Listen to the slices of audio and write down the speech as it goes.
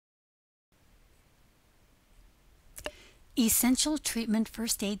Essential Treatment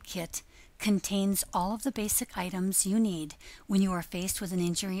First Aid Kit contains all of the basic items you need when you are faced with an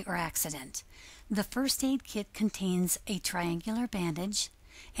injury or accident. The first aid kit contains a triangular bandage,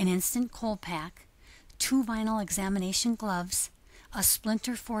 an instant cold pack, 2 vinyl examination gloves, a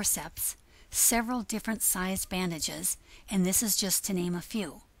splinter forceps, several different sized bandages, and this is just to name a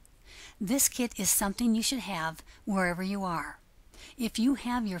few. This kit is something you should have wherever you are. If you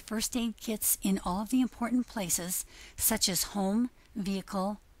have your first aid kits in all of the important places, such as home,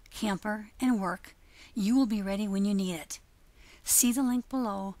 vehicle, camper, and work, you will be ready when you need it. See the link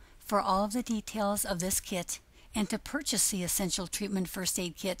below for all of the details of this kit and to purchase the Essential Treatment First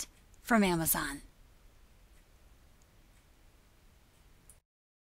Aid Kit from Amazon.